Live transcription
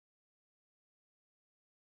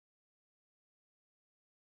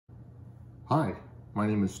Hi, my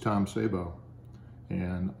name is Tom Sabo,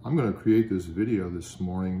 and I'm going to create this video this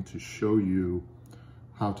morning to show you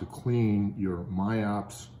how to clean your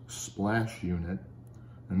MIOPS splash unit.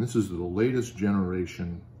 And this is the latest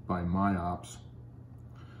generation by MIOPS.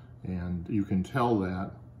 And you can tell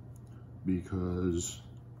that because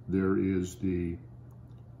there is the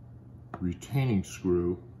retaining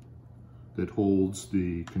screw that holds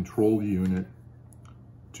the control unit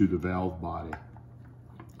to the valve body.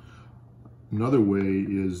 Another way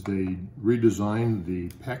is they redesigned the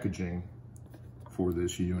packaging for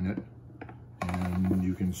this unit, and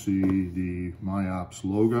you can see the MIOPS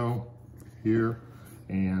logo here,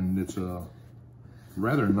 and it's a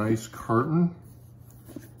rather nice carton,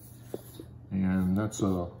 and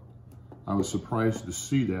I was surprised to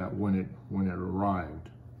see that when it arrived.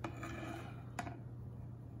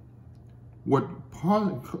 What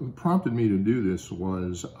prompted me to do this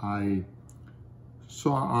was I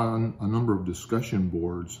saw on a number of discussion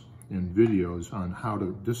boards and videos on how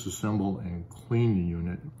to disassemble and clean the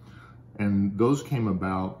unit. And those came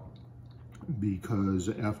about because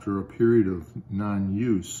after a period of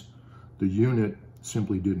non-use, the unit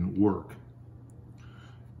simply didn't work.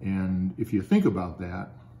 And if you think about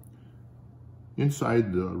that,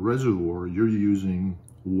 inside the reservoir, you're using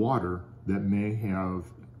water that may have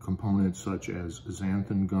components such as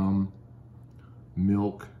xanthan gum,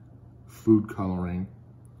 milk, food coloring,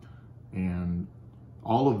 and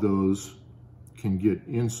all of those can get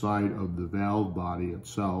inside of the valve body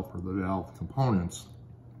itself or the valve components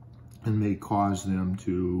and may cause them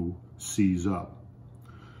to seize up.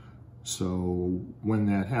 So when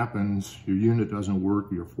that happens, your unit doesn't work,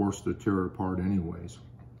 you're forced to tear it apart anyways.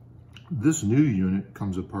 This new unit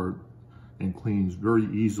comes apart and cleans very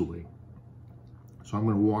easily. So I'm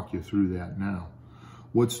going to walk you through that now.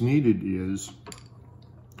 What's needed is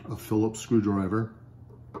a phillips screwdriver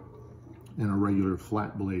and a regular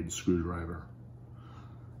flat blade screwdriver.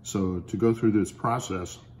 So to go through this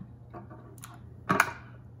process,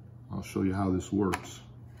 I'll show you how this works.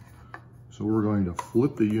 So we're going to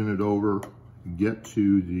flip the unit over, get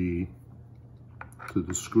to the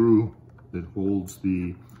screw that holds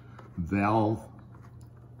the valve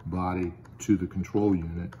body to the control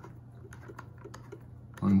unit,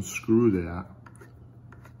 unscrew that.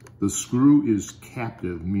 The screw is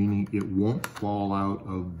captive, meaning it won't fall out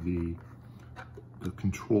of the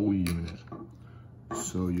control unit.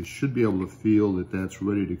 So you should be able to feel that that's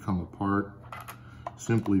ready to come apart.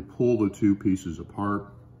 Simply pull the two pieces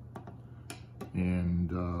apart,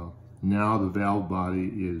 and now the valve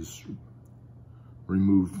body is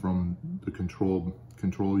removed from the control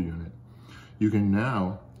unit. You can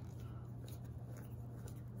now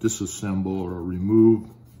disassemble or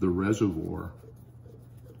remove the reservoir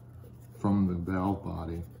from the valve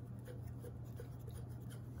body.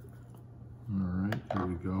 All right, here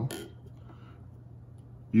we go.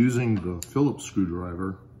 Using the phillips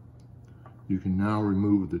screwdriver, you can now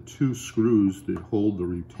remove the two screws that hold the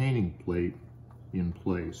retaining plate in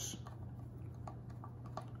place.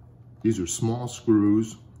 These are small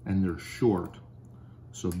screws and they're short,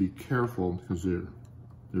 so be careful because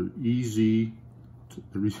they're easy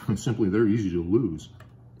to lose.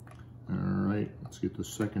 All right, let's get the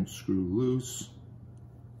second screw loose.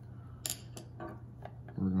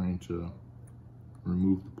 We're going to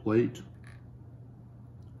remove the plate.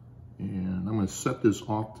 And I'm going to set this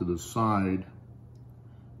off to the side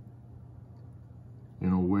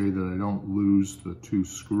in a way that I don't lose the two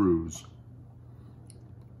screws.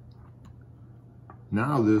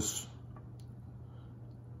 Now this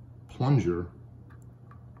plunger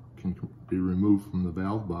can be removed from the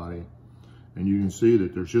valve body, and you can see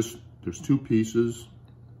that there's two pieces.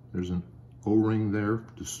 There's an O-ring there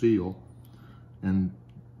to seal, and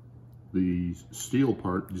the steel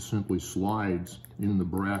part just simply slides in the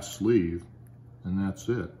brass sleeve, and that's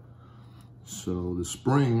it. So the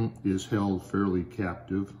spring is held fairly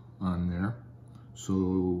captive on there.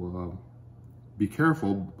 So be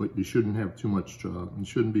careful, but you shouldn't have too much, it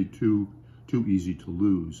shouldn't be too easy to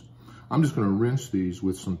lose. I'm just going to rinse these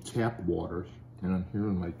with some tap water, and I'm here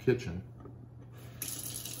in my kitchen.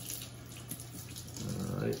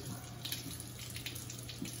 All right.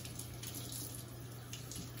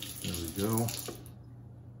 There we go.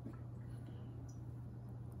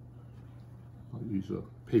 I'll use a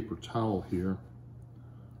paper towel here.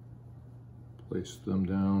 Place them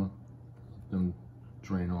down, let them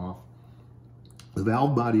drain off. The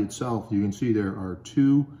valve body itself, you can see there are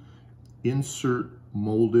two insert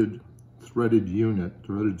molded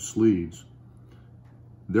threaded sleeves.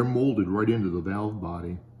 They're molded right into the valve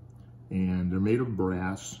body, and they're made of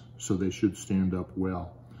brass, so they should stand up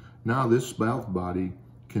well. Now this valve body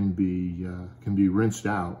can be rinsed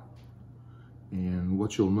out. And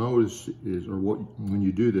what you'll notice is, when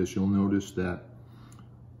you do this, you'll notice that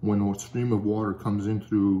when a stream of water comes in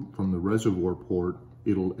from the reservoir port,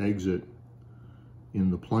 it'll exit in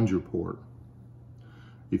the plunger port.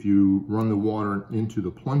 If you run the water into the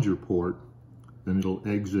plunger port, then it'll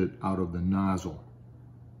exit out of the nozzle.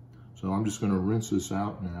 So I'm just going to rinse this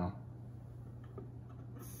out now.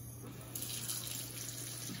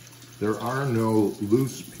 There are no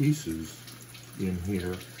loose pieces in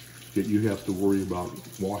here that you have to worry about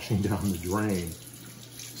washing down the drain.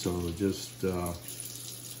 So just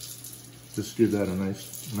give that a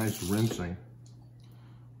nice rinsing.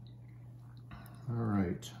 All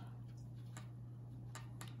right.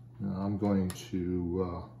 Now I'm going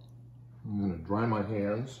to dry my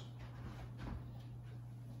hands.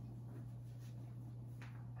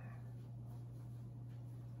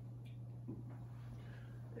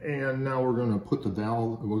 And now we're going to put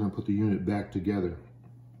the unit back together.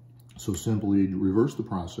 So simply reverse the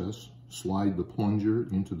process, slide the plunger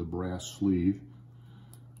into the brass sleeve.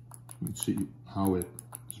 You can see how it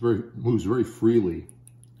moves very freely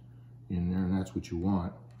in there, and that's what you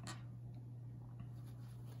want.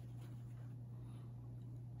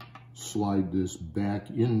 Slide this back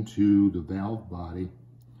into the valve body,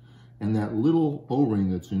 and that little O-ring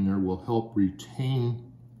that's in there will help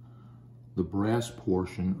retain the brass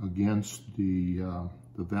portion against the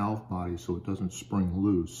valve body so it doesn't spring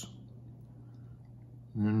loose.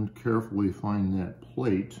 And then carefully find that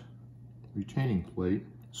plate, retaining plate,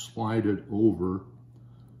 slide it over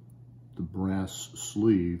the brass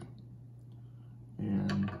sleeve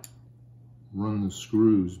and run the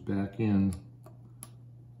screws back in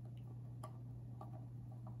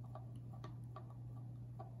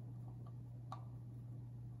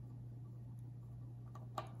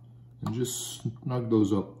and just snug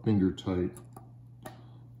those up finger tight.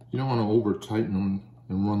 You don't want to over tighten them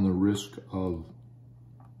and run the risk of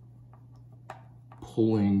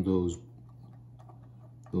pulling those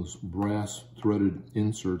brass threaded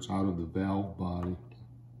inserts out of the valve body.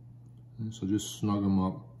 And so just snug them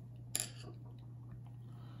up.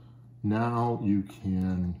 Now you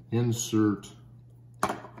can insert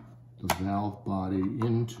the valve body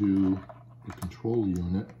into the control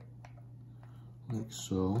unit like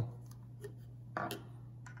so.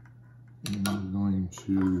 And I'm going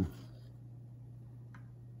to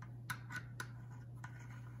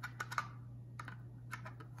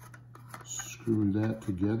screw that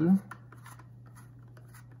together.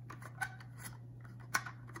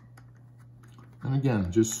 And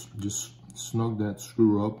again, just snug that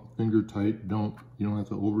screw up, finger tight. You don't have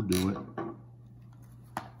to overdo it.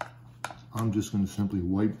 I'm just going to simply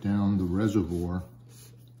wipe down the reservoir.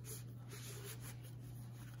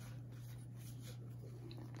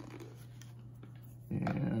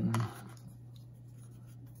 And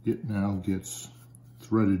it now gets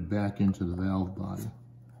threaded back into the valve body.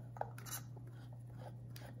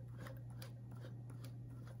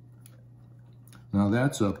 Now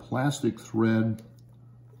that's a plastic thread,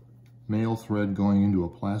 male thread going into a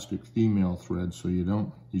plastic female thread, so you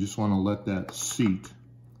just want to let that seat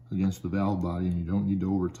against the valve body, and you don't need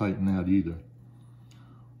to over tighten that either.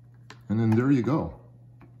 And then there you go.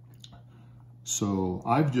 So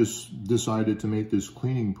I've just decided to make this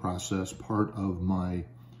cleaning process part of my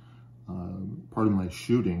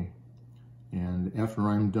shooting, and after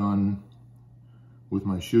I'm done with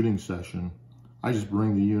my shooting session, I just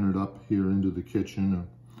bring the unit up here into the kitchen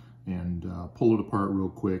and pull it apart real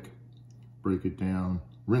quick, break it down,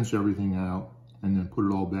 rinse everything out, and then put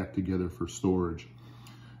it all back together for storage.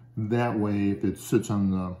 That way, if it sits in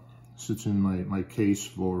my case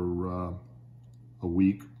for a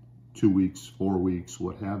week, 2 weeks, 4 weeks,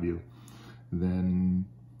 what have you, then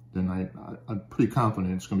I'm pretty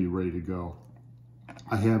confident it's going to be ready to go.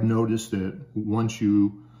 I have noticed that once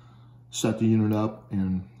you set the unit up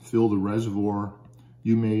and fill the reservoir,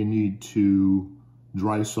 you may need to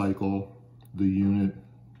dry cycle the unit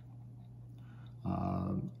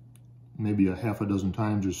maybe a half a dozen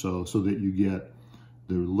times or so that you get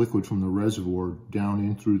the liquid from the reservoir down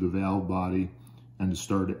in through the valve body and to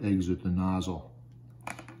start to exit the nozzle.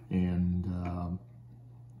 And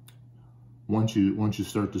once you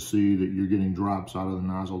start to see that you're getting drops out of the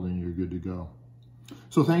nozzle, then you're good to go.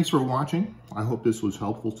 So thanks for watching. I hope this was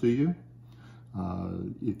helpful to you.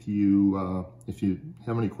 If you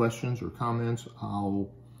have any questions or comments,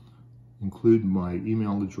 I'll include my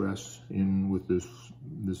email address in with this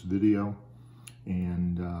video,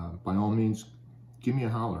 and by all means, give me a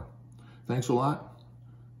holler. Thanks a lot,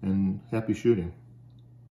 and happy shooting.